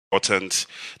important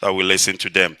that we listen to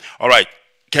them. All right.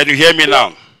 Can you hear me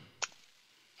now?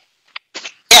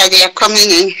 Yeah, they are coming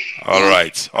in. All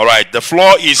right. All right. The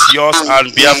floor is yours,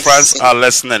 and Biafrans are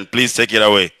listening. Please take it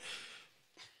away.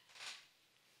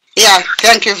 Yeah,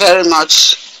 thank you very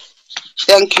much.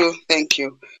 Thank you. Thank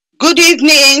you. Good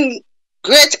evening,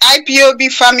 great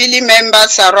IPOB family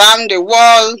members around the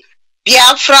world,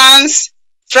 Biafrans,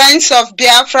 friends of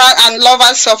Biafra, and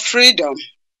lovers of freedom,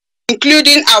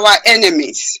 including our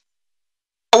enemies.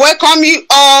 I welcome you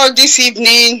all this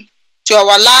evening to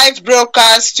our live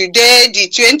broadcast today, the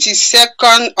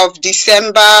 22nd of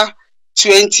December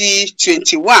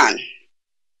 2021,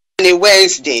 on a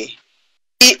Wednesday,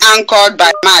 anchored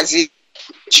by Mazi.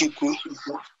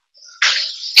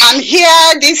 I'm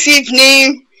here this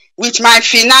evening with my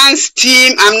finance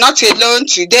team. I'm not alone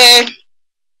today.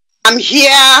 I'm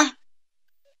here.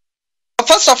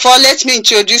 First of all, let me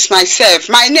introduce myself.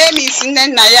 My name is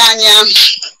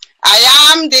Nnamdi.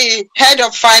 I am the head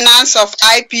of finance of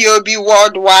IPOB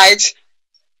Worldwide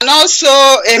and also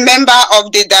a member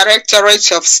of the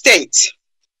Directorate of State.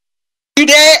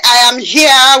 Today, I am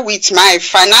here with my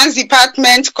finance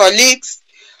department colleagues.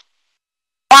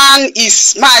 One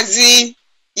is Mazi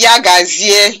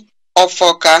Yagazie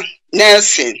Ofoka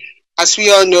Nelson, as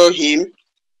we all know him.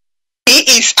 He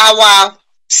is our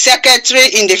secretary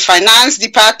in the finance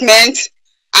department,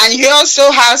 and he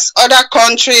also has other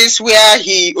countries where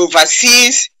he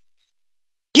oversees.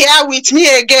 Here with me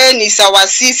again is our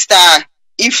sister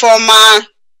Ifoma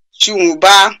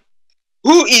Chumuba,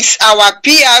 who is our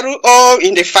PRO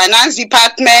in the finance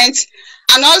department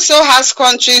and also has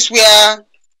countries where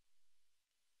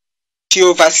she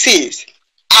oversees.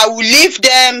 I will leave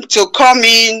them to come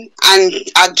in and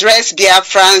address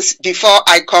Biafrans before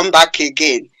I come back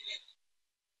again.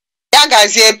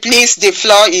 Yagazie, please, the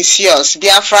floor is yours.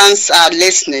 Biafrans are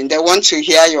listening. They want to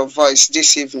hear your voice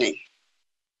this evening.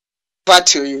 Over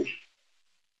to you.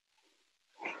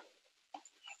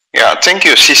 Yeah, thank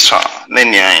you, Sister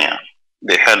Nenyanya,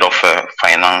 the head of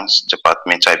Finance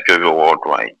Department, IPOB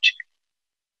Worldwide.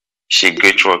 It's a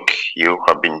great work you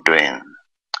have been doing.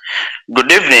 Good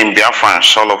evening,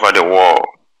 Biafrans all over the world.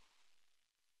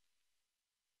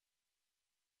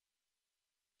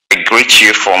 I greet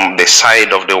you from the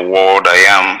side of the world I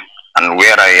am, and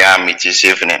where I am it is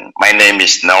evening. My name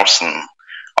is Nelson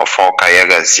of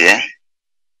Yagazie.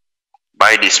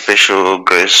 By the special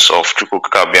grace of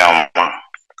Chukwukabiama,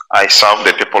 I serve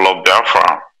the people of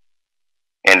Biafra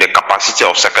in the capacity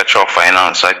of Secretary of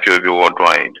Finance, IPOB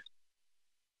Worldwide.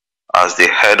 As the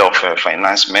head of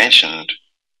finance mentioned,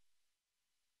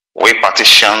 we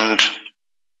partitioned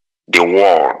the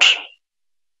world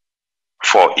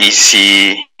for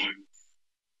easy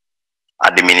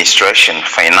administration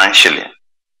financially,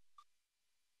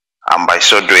 and by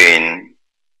so doing,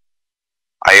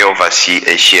 I oversee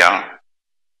Asia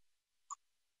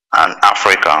and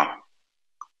Africa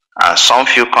and some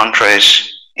few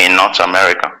countries in North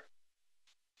America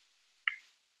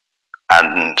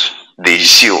and the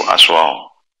EU as well.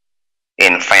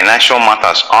 In financial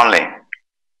matters only,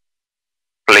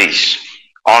 please,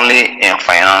 only in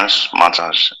finance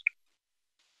matters.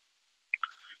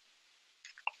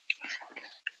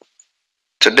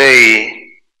 Today,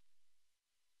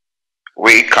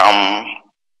 we come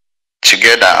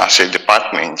together as a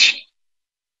department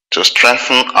to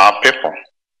strengthen our people.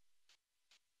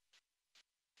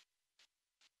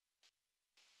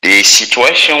 The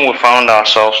situation we found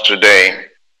ourselves today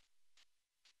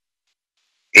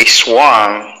is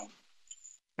one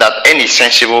that any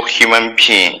sensible human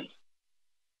being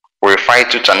will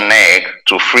fight tooth and nail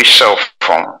to free self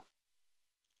from.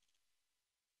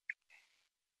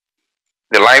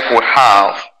 The life we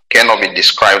have cannot be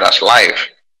described as life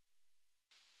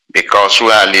because we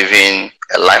are living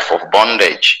a life of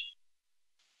bondage.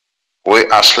 We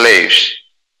are slaves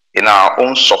in our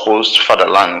own supposed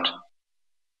fatherland.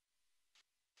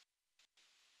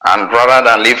 And rather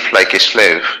than live like a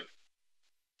slave,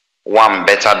 one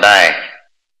better die.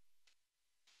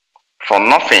 For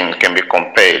nothing can be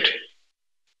compared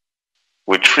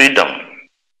with freedom.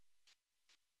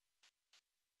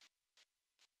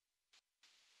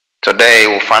 Today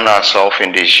we find ourselves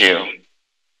in this year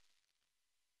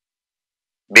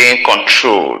being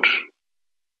controlled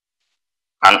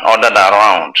and ordered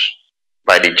around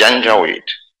by the Janjaweed.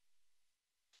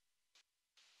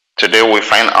 Today we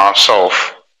find ourselves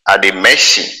at the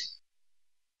mercy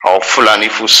of Fulani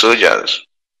foot soldiers.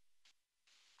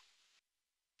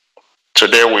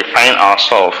 Today we find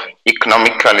ourselves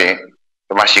economically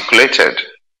emasculated.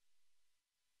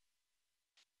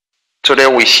 Today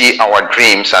we see our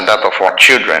dreams and that of our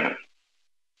children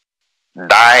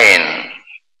dying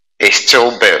a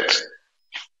stillbirth.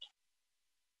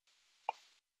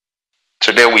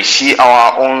 Today we see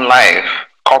our own life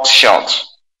cut short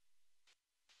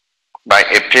by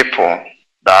a people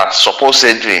that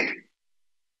supposedly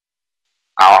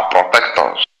are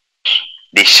protectors.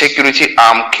 The security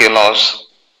arm kill us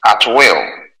at will.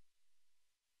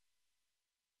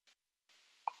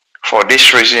 For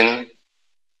this reason,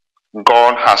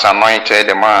 God has anointed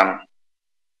a man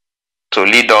to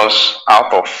lead us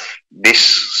out of this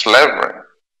slavery.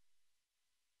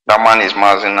 That man is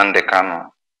Mazi Nnamdi Kanu.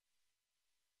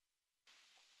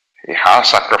 He has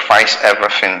sacrificed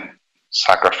everything,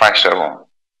 sacrificed everyone.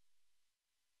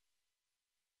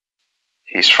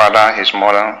 His father, his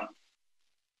mother,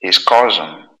 his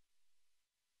cousin,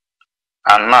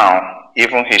 and now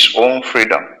even his own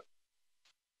freedom.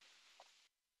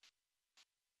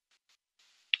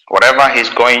 Whatever he's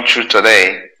going through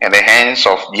today in the hands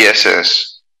of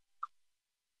DSS,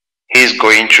 he's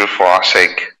going through for our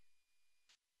sake.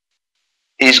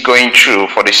 He's going through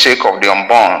for the sake of the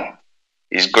unborn.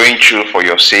 He's going through for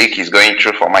your sake. He's going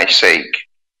through for my sake.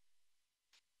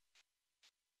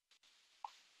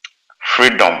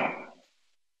 Freedom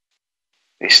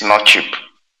is not cheap.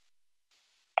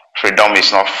 Freedom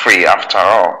is not free after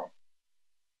all.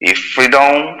 If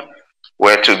freedom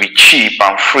were to be cheap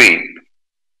and free,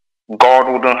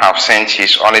 God wouldn't have sent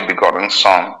his only begotten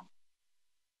Son,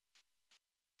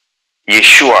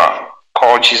 Yeshua,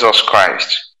 called Jesus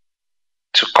Christ,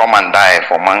 to come and die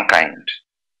for mankind.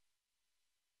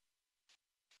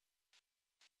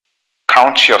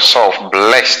 Count yourself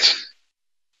blessed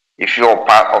if you are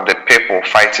part of the people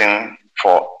fighting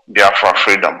for Biafra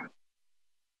freedom.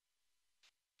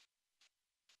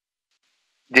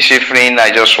 This evening,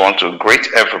 I just want to greet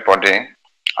everybody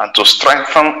and to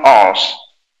strengthen us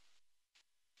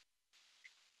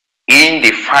in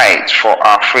the fight for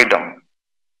our freedom.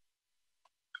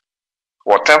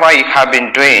 Whatever you have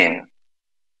been doing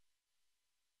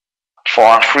for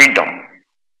our freedom,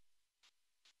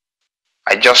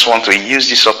 I just want to use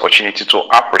this opportunity to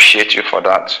appreciate you for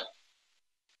that.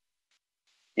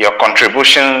 Your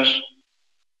contributions,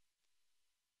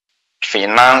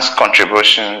 finance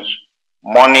contributions,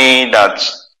 money that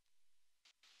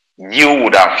you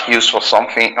would have used for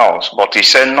something else, but he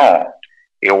said no,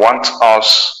 he wants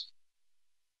us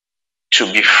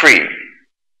to be free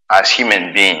as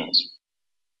human beings.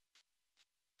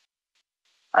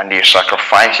 And you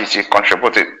sacrificed it, you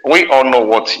contributed. We all know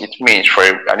what it means for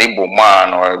an Igbo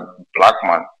man or a black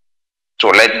man to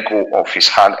let go of his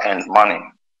hard-earned money.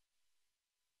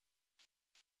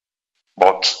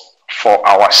 But for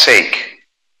our sake,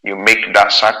 you make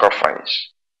that sacrifice.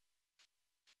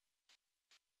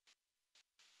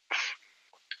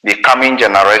 The coming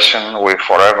generation will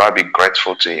forever be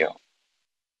grateful to you.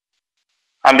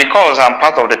 And because I'm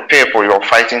part of the people you're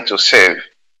fighting to save,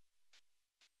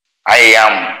 I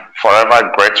am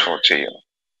forever grateful to you.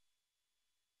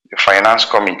 The finance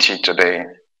committee today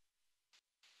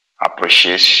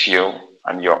appreciates you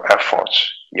and your efforts,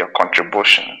 your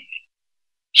contribution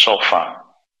so far.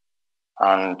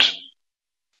 And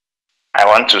I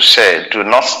want to say, do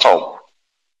not stop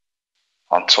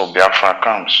until Biafra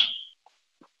comes.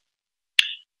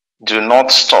 Do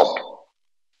not stop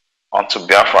until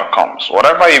Biafra comes.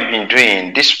 Whatever you've been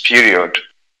doing this period,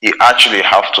 you actually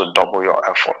have to double your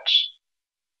efforts.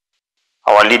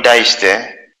 Our leader is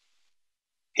there.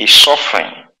 He's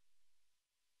suffering.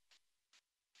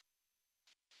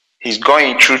 He's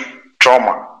going through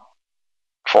trauma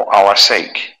for our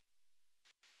sake.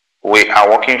 We are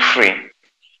walking free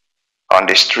on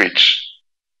the streets.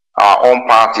 Our own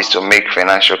part is to make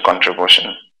financial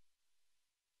contribution.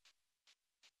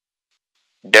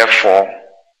 Therefore,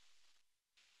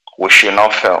 we should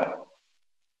not fail.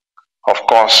 Of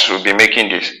course, we'll be making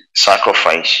this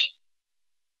sacrifice.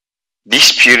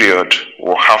 This period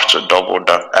will have to double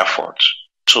that effort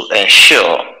to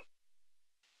ensure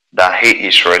that he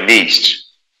is released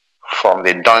from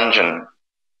the dungeon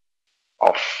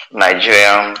of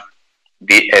Nigerian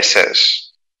BSS.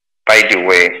 By the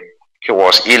way, he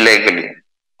was illegally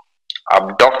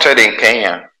abducted in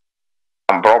Kenya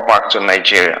and brought back to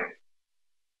Nigeria.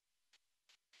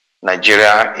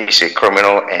 Nigeria is a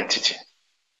criminal entity.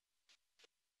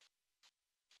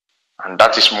 And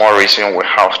that is more reason we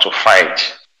have to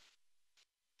fight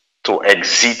to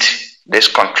exit this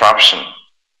contraption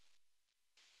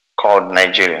called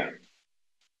Nigeria.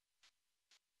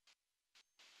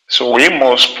 So we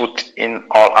must put in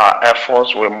all our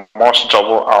efforts, we must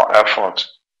double our efforts.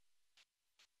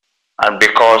 And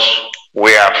because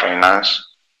we are finance,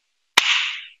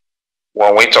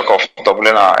 when we talk of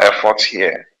doubling our efforts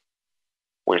here,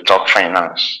 we talk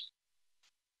finance.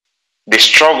 The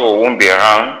struggle won't be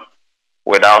around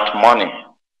without money.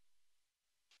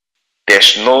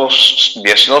 There's no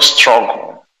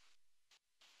struggle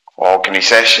or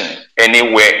organization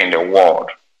anywhere in the world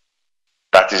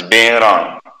that is being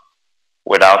run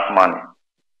without money.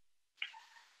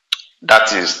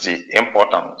 That is the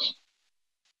importance,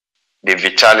 the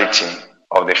vitality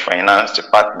of the finance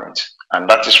department, and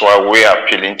that is why we are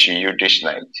appealing to you this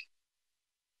night,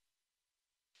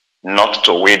 not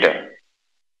to wither,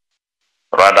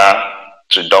 rather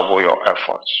to double your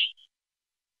efforts.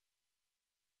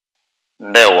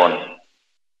 There one,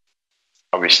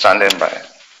 I'll be standing by.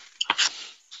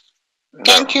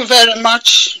 Thank you very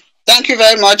much. Thank you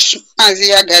very much,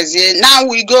 Mazi Agazie. Now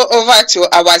we go over to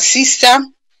our sister,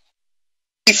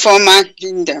 Ifeoma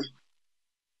Kingdom.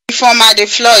 Ifeoma, the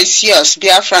floor is yours.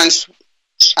 Biafrans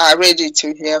are ready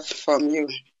to hear from you.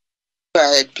 Go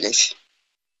ahead, please.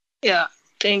 Yeah,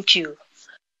 thank you.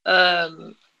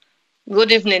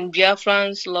 Good evening,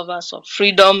 Biafrans, lovers of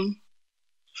freedom,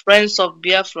 friends of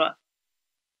Biafra,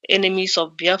 enemies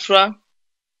of Biafra,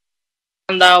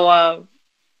 and our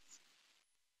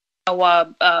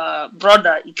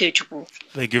brother Ikechukwu.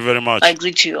 Thank you very much. I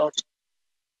greet you all.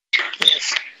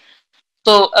 Yes.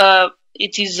 So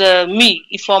it is me,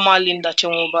 Ifeoma Linda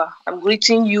Chemoba. I'm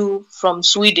greeting you from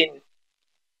Sweden.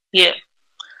 Here.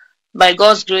 By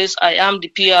God's grace, I am the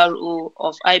PRO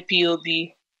of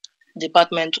Ipob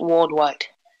department worldwide.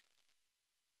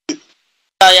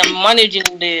 I am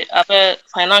managing the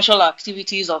financial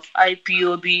activities of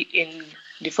Ipob in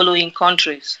the following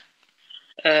countries.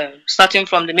 Starting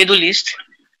from the Middle East.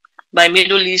 By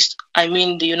Middle East, I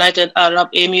mean the United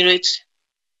Arab Emirates,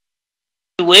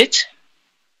 Kuwait,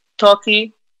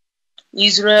 Turkey,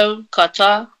 Israel,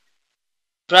 Qatar,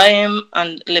 Bahrain,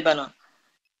 and Lebanon.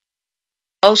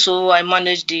 Also, I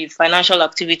manage the financial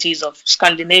activities of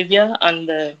Scandinavia and,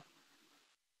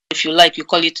 if you like, you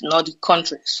call it Nordic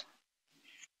countries.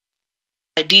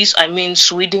 By this, I mean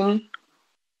Sweden,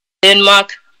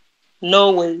 Denmark,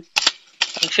 Norway,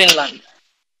 and Finland.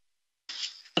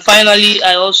 And finally,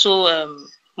 I also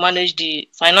manage the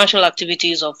financial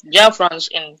activities of Biafrans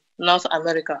in North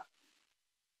America.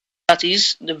 That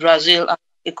is, the Brazil and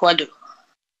Ecuador.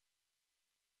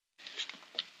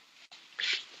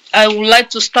 I would like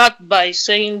to start by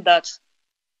saying that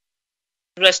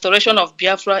the restoration of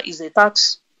Biafra is a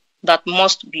task that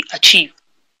must be achieved.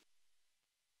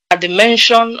 At the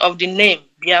mention of the name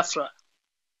Biafra,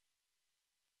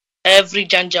 every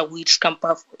Janjaweed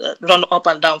camper run up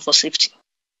and down for safety.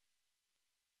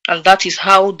 And that is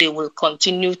how they will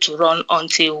continue to run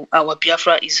until our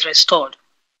Biafra is restored.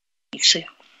 You see.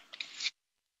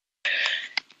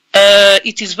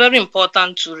 It is very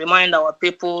important to remind our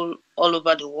people all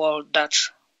over the world that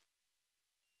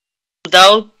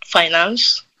without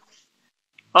finance,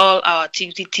 all our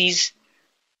activities,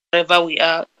 wherever we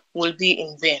are, will be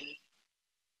in vain.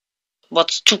 But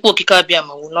Chukwu Okike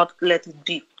Abiama will not let it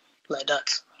be like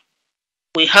that.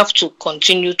 We have to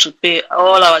continue to pay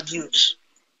all our dues.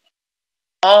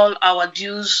 All our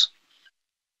dues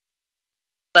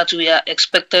that we are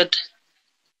expected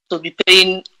to be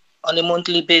paying on a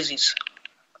monthly basis.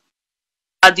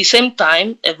 At the same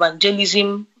time,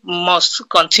 evangelism must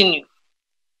continue.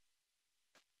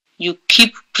 You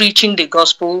keep preaching the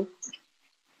gospel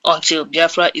until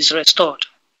Biafra is restored.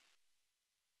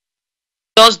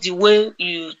 Just the way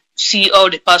you see all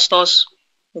the pastors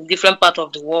in different parts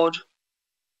of the world,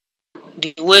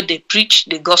 the way they preach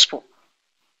the gospel,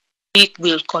 we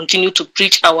will continue to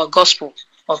preach our gospel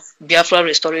of Biafra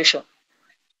restoration.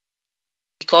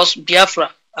 Because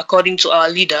Biafra, according to our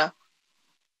leader,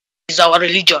 is our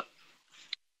religion.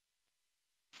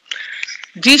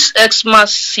 This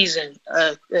Xmas season,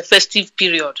 a festive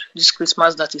period, this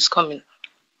Christmas that is coming,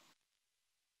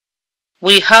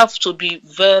 we have to be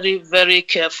very, very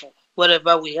careful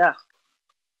wherever we are.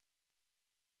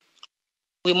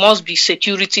 We must be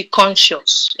security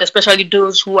conscious, especially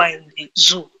those who are in the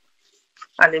zoo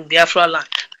and in Biafra land.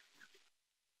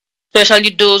 Especially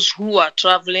those who are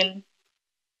traveling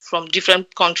from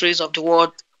different countries of the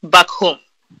world back home.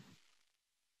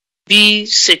 Be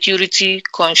security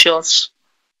conscious,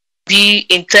 be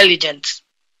intelligent,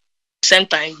 at the same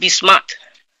time be smart.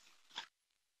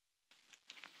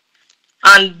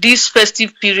 And this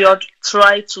festive period,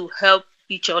 try to help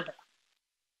each other.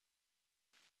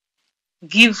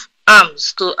 Give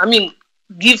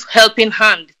give helping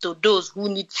hand to those who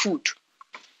need food.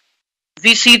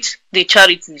 Visit the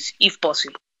charities if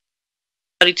possible.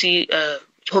 Charity,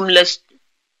 homeless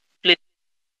place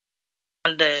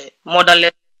and the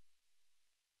motherless.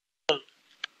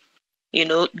 You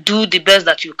know, do the best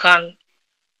that you can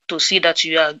to see that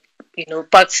you are,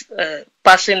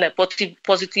 passing a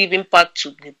positive impact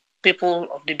to the people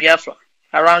of the Biafra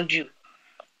around you.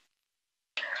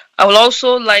 I would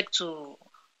also like to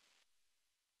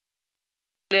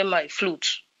play my flute,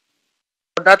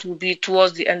 but that will be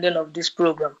towards the ending of this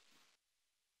program.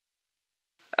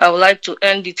 I would like to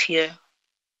end it here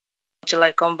until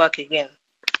I come back again.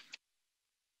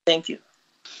 Thank you.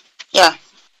 Yeah,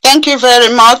 thank you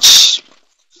very much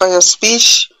for your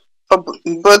speech, for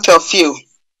both of you.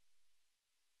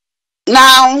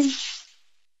 Now,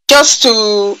 just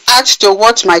to add to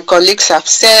what my colleagues have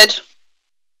said,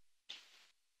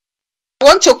 I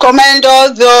want to commend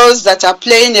all those that are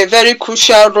playing a very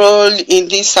crucial role in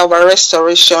this our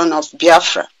restoration of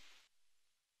Biafra.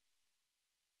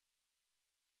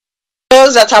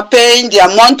 Those that are paying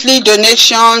their monthly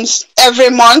donations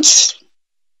every month,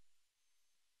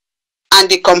 and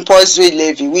the compulsory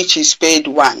levy, which is paid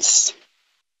once.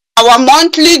 Our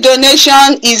monthly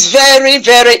donation is very,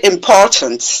 very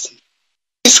important.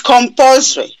 It's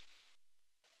compulsory.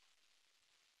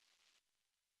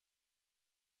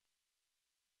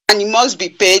 And it must be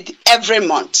paid every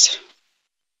month.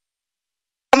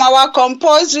 From our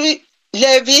compulsory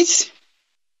levies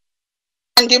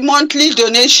and the monthly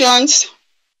donations,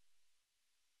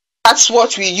 that's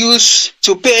what we use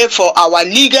to pay for our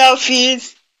legal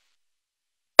fees.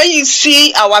 When you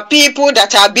see our people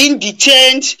that are being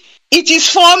detained, it is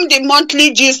from the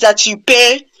monthly dues that you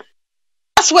pay.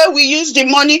 That's where we use the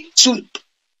money to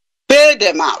pay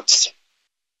them out.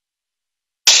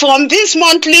 From these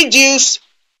monthly dues,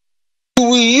 we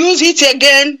will use it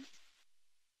again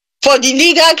for the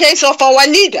legal case of our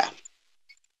leader.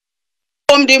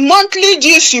 From the monthly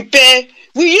dues you pay,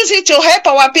 we use it to help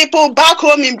our people back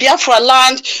home in Biafra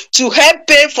land, to help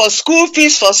pay for school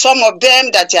fees for some of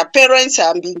them that their parents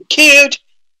have been killed.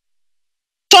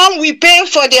 Some we pay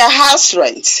for their house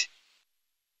rent,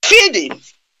 feeding,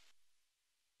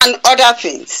 and other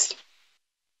things.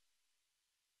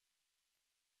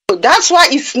 So that's why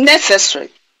it's necessary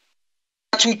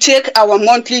that we take our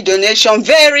monthly donation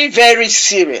very, very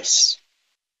serious.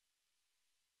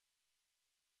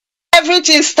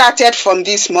 Everything started from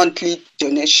this monthly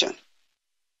donation.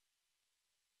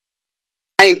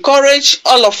 I encourage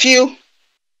all of you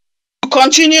to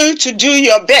continue to do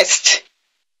your best.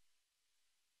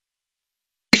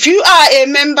 If you are a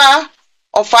member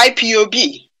of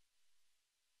IPOB,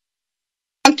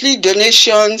 monthly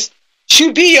donations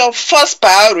should be your first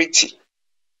priority.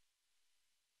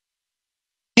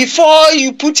 Before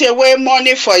you put away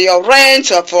money for your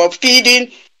rent or for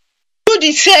feeding, do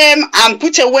the same and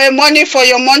put away money for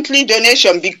your monthly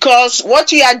donation, because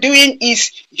what you are doing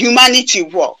is humanity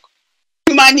work,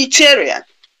 humanitarian,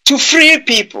 to free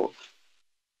people,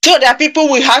 so that people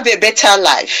will have a better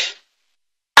life.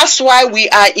 That's why we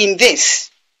are in this.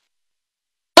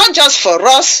 Not just for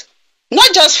us,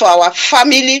 not just for our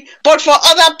family, but for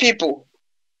other people.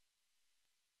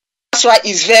 That's why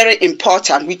it's very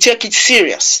important we take it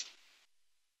serious.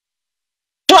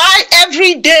 Try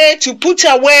every day to put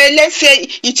away, let's say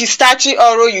it is 30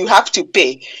 euro you have to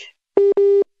pay.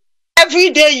 Every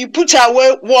day you put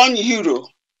away €1.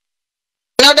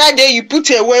 Another day you put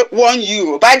away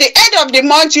 €1. By the end of the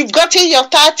month, you've gotten your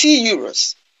 30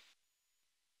 euros.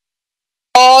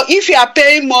 Or if you are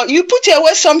paying more, you put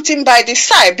away something by the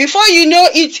side. Before you know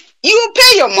it, you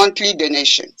pay your monthly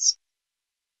donations.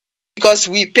 Because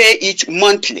we pay it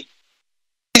monthly.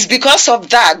 It's because of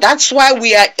that. That's why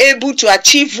we are able to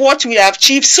achieve what we have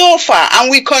achieved so far, and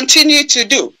we continue to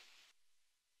do.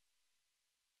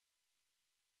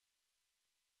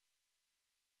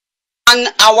 And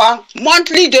our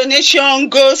monthly donation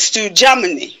goes to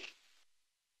Germany.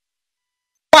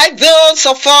 While those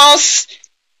of us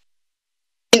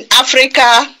in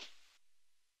Africa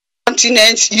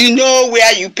continent, you know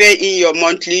where you pay in your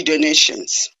monthly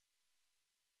donations.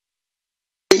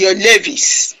 Your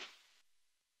levies.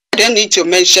 I don't need to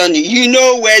mention it. You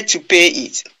know where to pay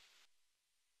it.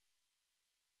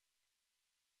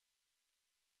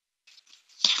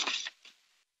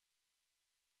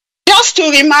 Just to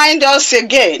remind us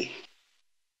again,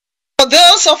 for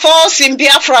those of us in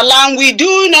Biafra land, we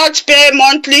do not pay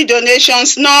monthly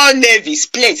donations nor levies,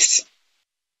 please.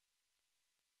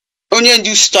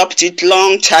 Onyendu stopped it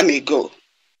long time ago.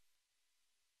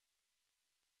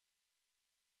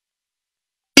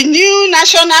 The new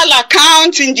national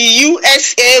account in the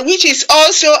USA, which is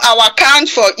also our account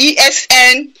for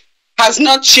ESN, has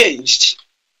not changed.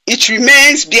 It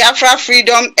remains Biafra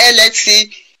Freedom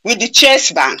LLC with the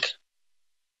Chase Bank.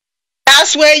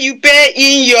 That's where you pay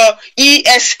in your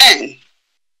ESN.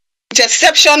 With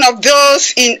exception of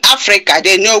those in Africa,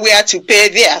 they know where to pay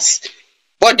theirs.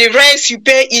 But the rest, you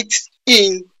pay it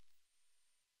in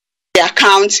the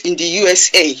account in the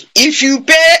USA. If you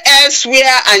pay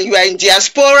elsewhere and you are in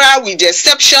diaspora, with the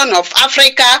exception of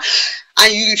Africa,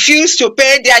 and you refuse to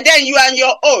pay there, then you are on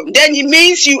your own. Then it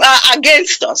means you are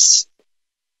against us.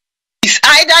 It's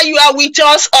either you are with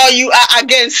us or you are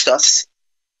against us.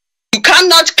 You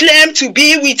cannot claim to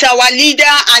be with our leader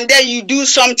and then you do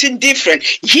something different.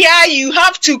 Here you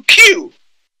have to queue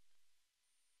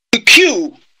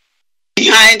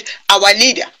behind our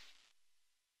leader.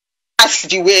 That's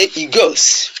the way it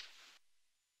goes.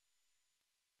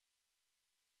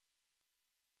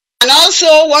 And I also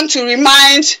want to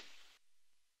remind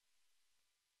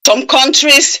some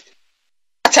countries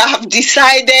that have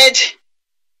decided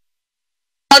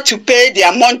not to pay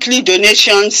their monthly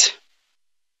donations.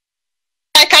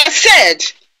 Like I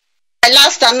said, my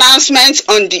last announcement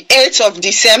on the 8th of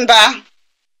December,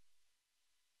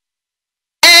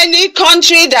 any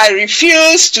country that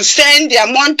refuses to send their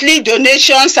monthly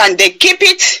donations and they keep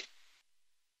it,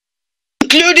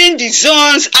 including the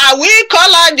zones, I will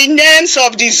call out the names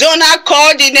of the zonal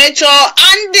coordinator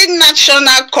and the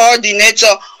national coordinator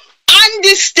and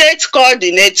the state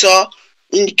coordinator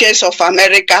in the case of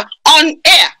America on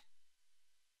air.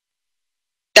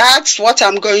 That's what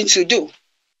I'm going to do.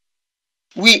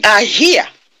 We are here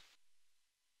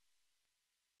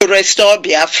to restore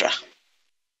Biafra.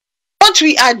 What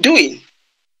we are doing,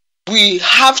 we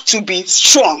have to be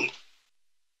strong.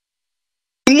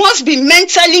 We must be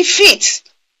mentally fit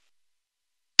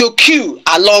to queue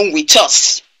along with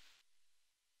us.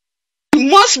 We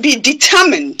must be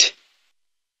determined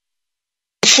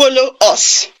to follow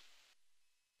us.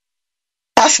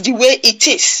 That's the way it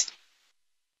is.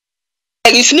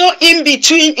 There is no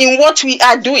in-between in what we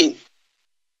are doing.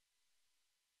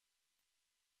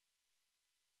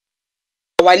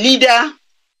 Our leader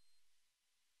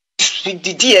is with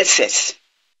the DSS.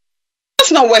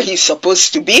 That's not where he's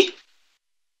supposed to be.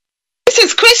 This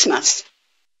is Christmas.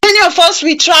 Many of us,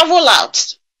 we travel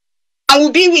out and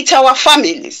will be with our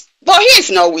families. But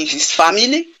he's not with his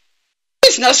family.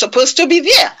 He's not supposed to be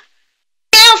there.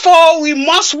 Therefore, we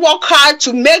must work hard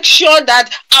to make sure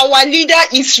that our leader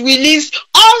is released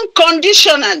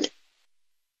unconditionally.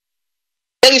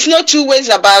 There is no two ways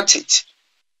about it.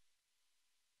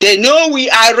 They know we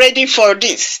are ready for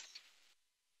this.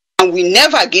 And we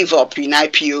never give up in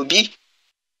IPOB.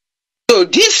 So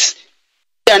this,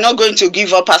 they are not going to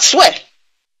give up as well.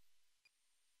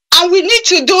 And we need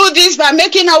to do this by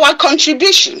making our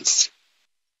contributions.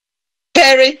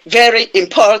 Very, very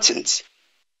important.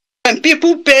 When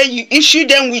people pay, you issue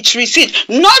them with receipt.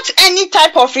 Not any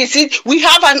type of receipt. We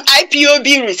have an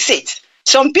IPOB receipt.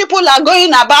 Some people are going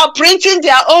about printing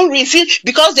their own receipt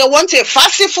because they want a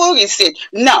fanciful receipt.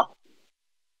 No.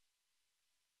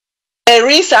 There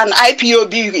is an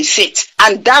IPOB receipt,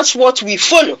 and that's what we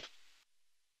follow.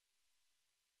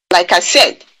 Like I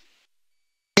said,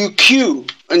 you queue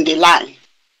on the line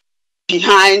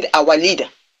behind our leader.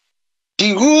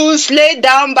 The rules laid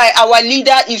down by our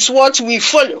leader is what we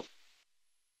follow.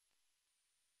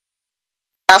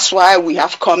 That's why we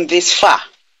have come this far.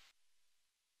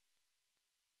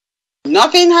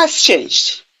 Nothing has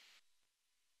changed.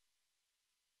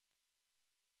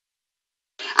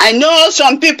 I know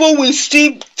some people will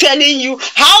still telling you,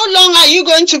 how long are you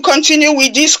going to continue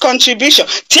with this contribution?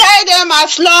 Tell them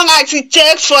as long as it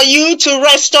takes for you to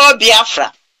restore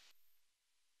Biafra.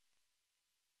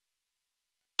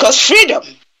 Because freedom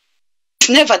is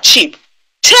never cheap.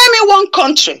 Tell me one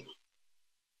country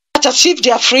that achieved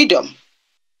their freedom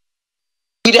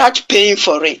without paying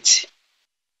for it.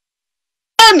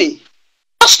 Tell me,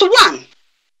 just one.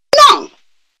 None.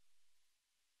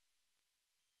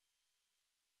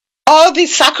 All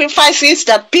these sacrifices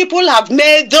that people have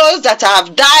made, those that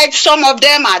have died, some of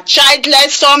them are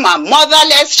childless, some are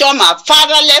motherless, some are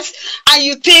fatherless, and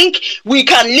you think we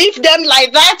can leave them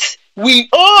like that? We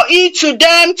owe it to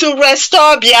them to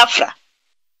restore Biafra.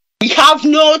 We have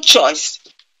no choice.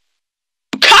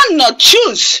 You cannot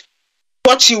choose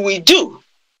what you will do,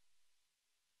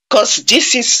 because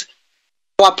this is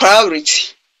our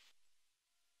priority.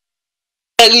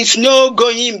 There is no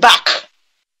going back.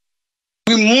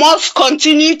 We must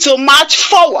continue to march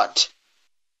forward.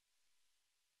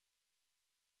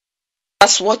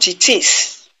 That's what it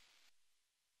is.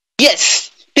 Yes,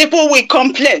 people will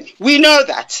complain. We know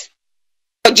that.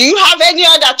 But do you have any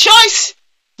other choice?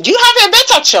 Do you have a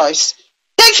better choice?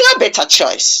 There's no better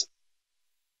choice.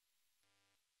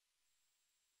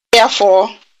 Therefore,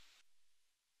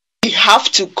 we have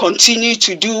to continue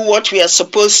to do what we are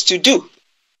supposed to do.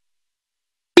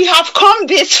 We have come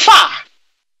this far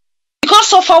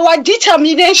because of our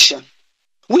determination.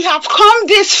 We have come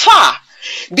this far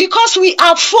because we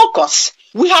are focused.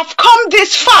 We have come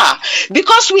this far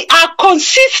because we are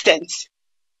consistent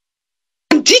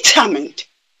and determined.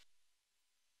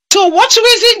 So what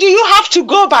reason do you have to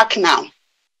go back now?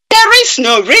 There is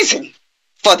no reason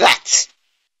for that.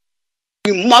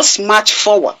 We must march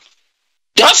forward.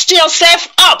 Dust yourself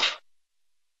up.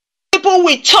 People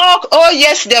will talk. Oh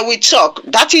yes, they will talk.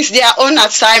 That is their own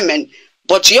assignment.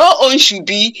 But your own should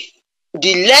be,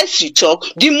 the less you talk,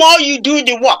 the more you do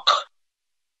the work.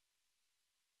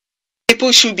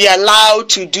 People should be allowed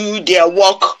to do their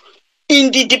work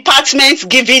in the departments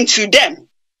given to them.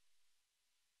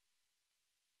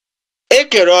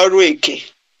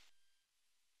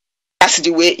 That's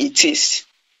the way it is.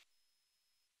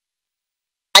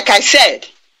 Like I said,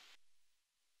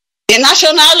 the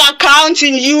national account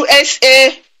in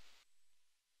USA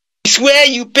is where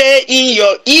you pay in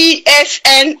your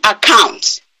ESN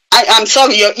account. I'm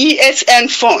sorry, your ESN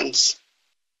funds.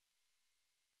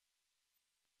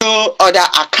 No other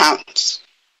accounts.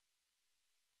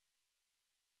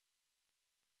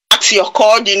 Ask your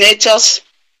coordinators,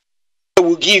 they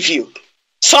will give you.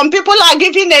 Some people are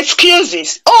giving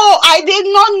excuses. Oh, I did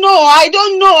not know. I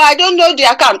don't know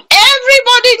the account.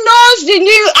 Everybody knows the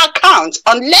new account,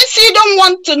 unless you don't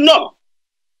want to know.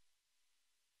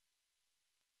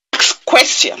 Ask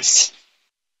questions.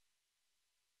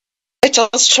 Let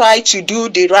us try to do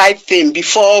the right thing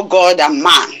before God and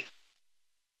man.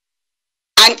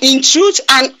 And in truth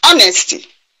and honesty,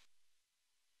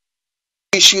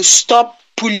 we should stop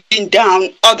pulling down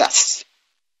others.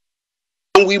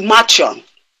 And we march on.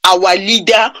 Our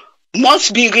leader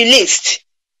must be released.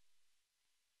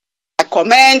 I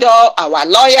commend all our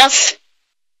lawyers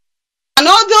and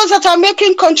all those that are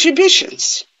making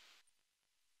contributions.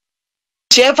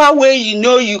 Whichever way you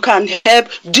know you can help,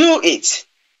 do it.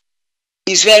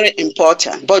 It's very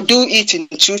important, but do it in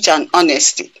truth and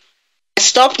honesty. I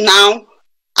stop now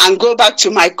and go back to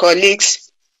my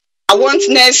colleagues. I want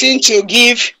Nelson to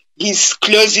give his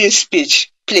closing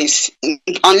speech, please,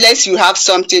 unless you have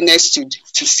something else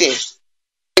to say.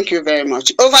 Thank you very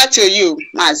much. Over to you,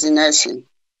 Mazi Nelson.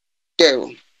 There.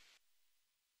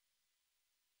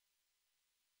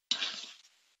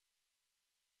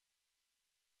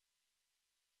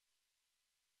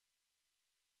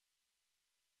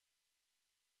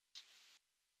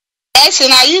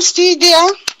 Nelson, are you still there?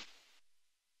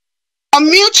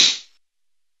 Unmute.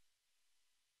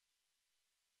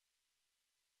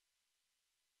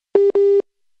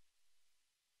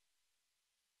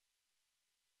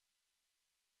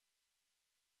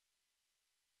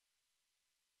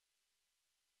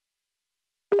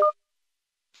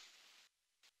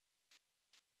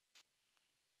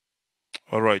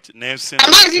 All right, Nelson.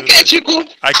 Am I yes,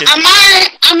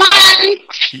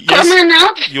 coming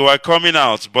out? You are coming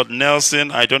out, but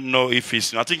Nelson, I don't know if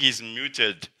he's. I think he's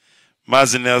muted.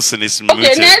 Mazi Nelson is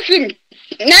muted. Okay,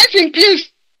 Nelson, please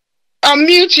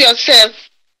unmute yourself.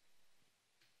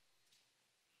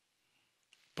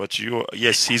 But you,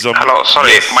 yes, he's on. Hello, sorry,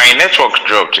 yes. My network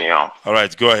dropped, you know. All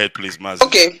right, go ahead, please, Mazi.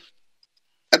 Okay.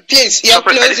 Please, your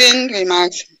closing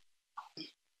remarks.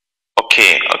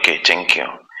 Okay, thank you.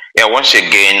 Yeah, once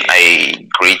again, I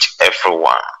greet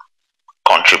everyone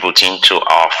contributing to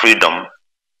our freedom.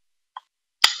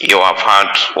 You have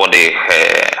heard what the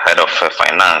head of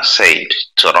finance said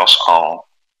to us all.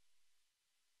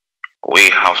 We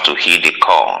have to heed the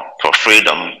call for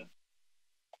freedom.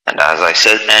 And as I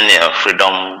said earlier,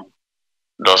 freedom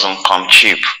doesn't come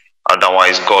cheap.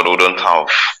 Otherwise, God wouldn't have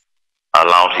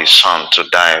allowed his son to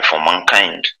die for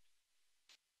mankind.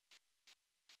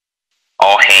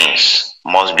 All hands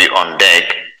must be on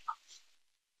deck,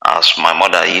 as my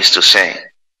mother used to say.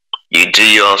 You do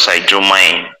yours, I do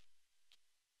mine.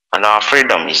 And our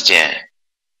freedom is there.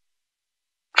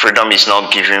 Freedom is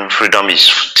not given, freedom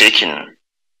is taken.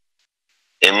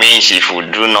 It means if we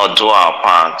do not do our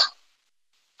part,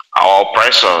 our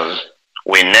oppressors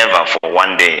will never for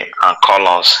one day and call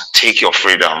us, take your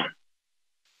freedom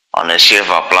on a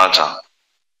silver platter.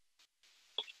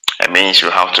 It means we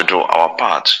have to do our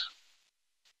part.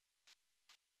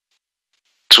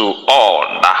 To all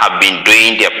that have been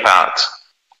doing their part,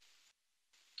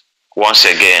 once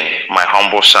again, my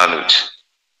humble salute.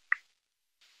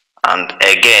 And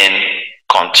again,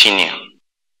 continue.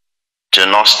 Do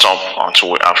not stop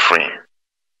until we are free.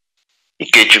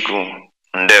 Ikechukwu,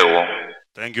 Ndewo.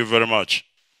 Thank you very much.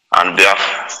 And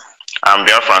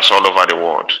Biafrans all over the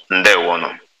world. Ndewo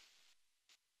no.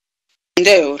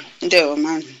 Ndewo,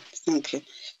 man. Thank you.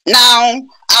 Now,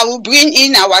 I will bring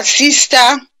in our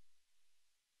sister.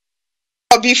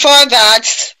 But before that,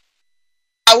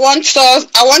 I want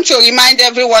to remind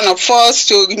every one of us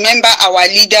to remember our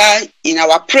leader in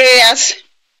our prayers.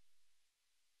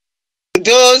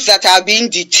 those that are being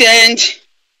detained,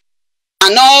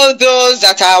 and all those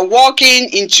that are walking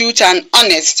in truth and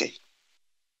honesty.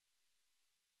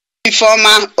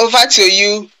 Informer, over to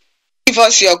you. Give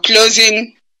us your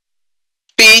closing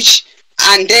speech,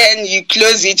 and then you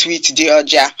close it with the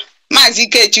Oja. Mazi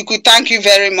Kechuku, thank you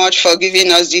very much for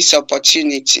giving us this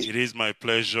opportunity. It is my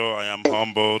pleasure. I am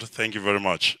humbled. Thank you very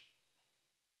much.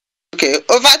 Okay,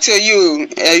 over to you,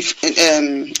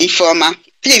 Informer.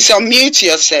 Please unmute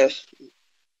yourself.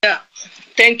 Yeah,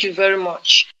 thank you very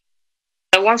much.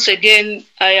 Once again,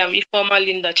 I am Informer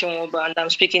Linda Chimoba, and I'm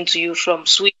speaking to you from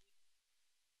Sweden.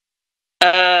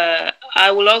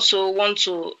 I will also want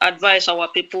to advise our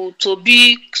people to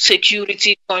be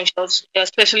security conscious,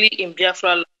 especially in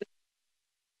Biafra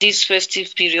this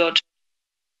festive period.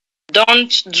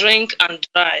 Don't drink and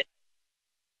drive.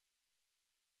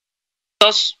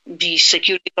 Just be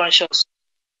security conscious.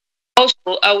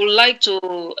 Also, I would like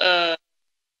to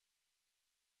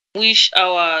wish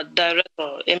our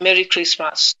director a Merry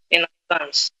Christmas in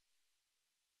advance,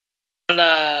 and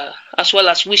as well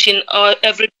as wishing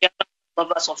every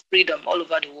lovers of freedom all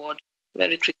over the world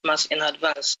Merry Christmas in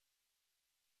advance.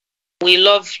 We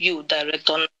love you,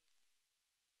 director,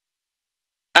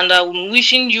 and I'm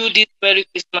wishing you this Merry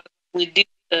Christmas with this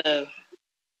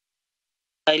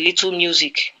my little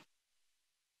music,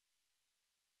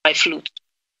 my flute,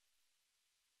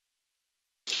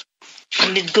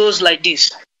 and it goes like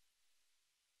this.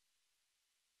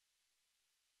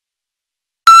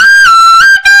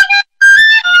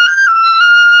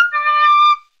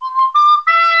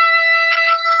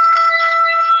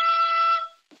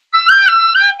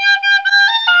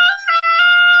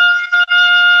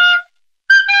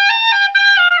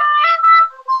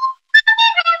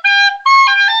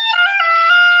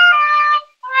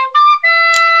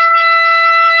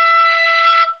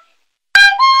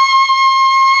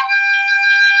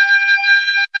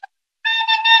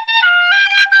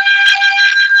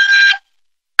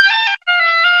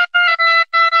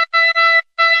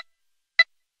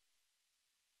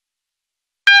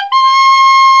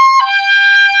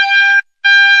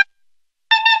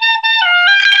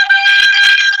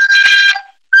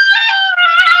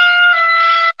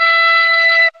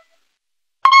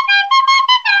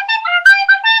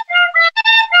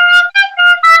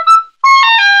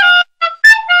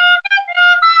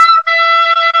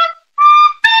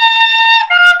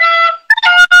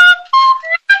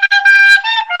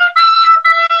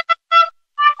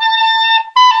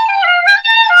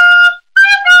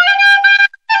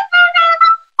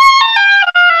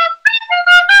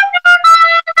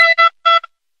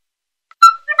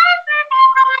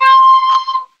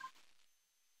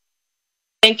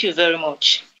 Thank you very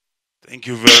much. Thank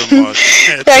you very much.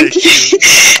 Thank you.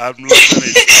 I'm loving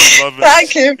it. I'm loving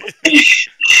Thank it.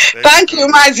 you. Thank you,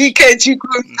 Mazi Kechuku.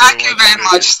 Thank you very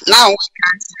much. Now we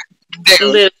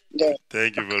can there.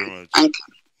 Thank you very much. Thank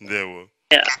you. There we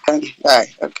go. Bye.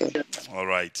 Okay. All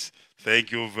right.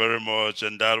 Thank you very much.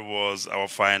 And that was our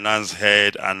finance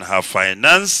head and her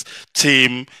finance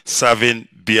team serving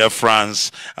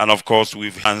Biafrans. And of course,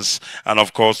 we've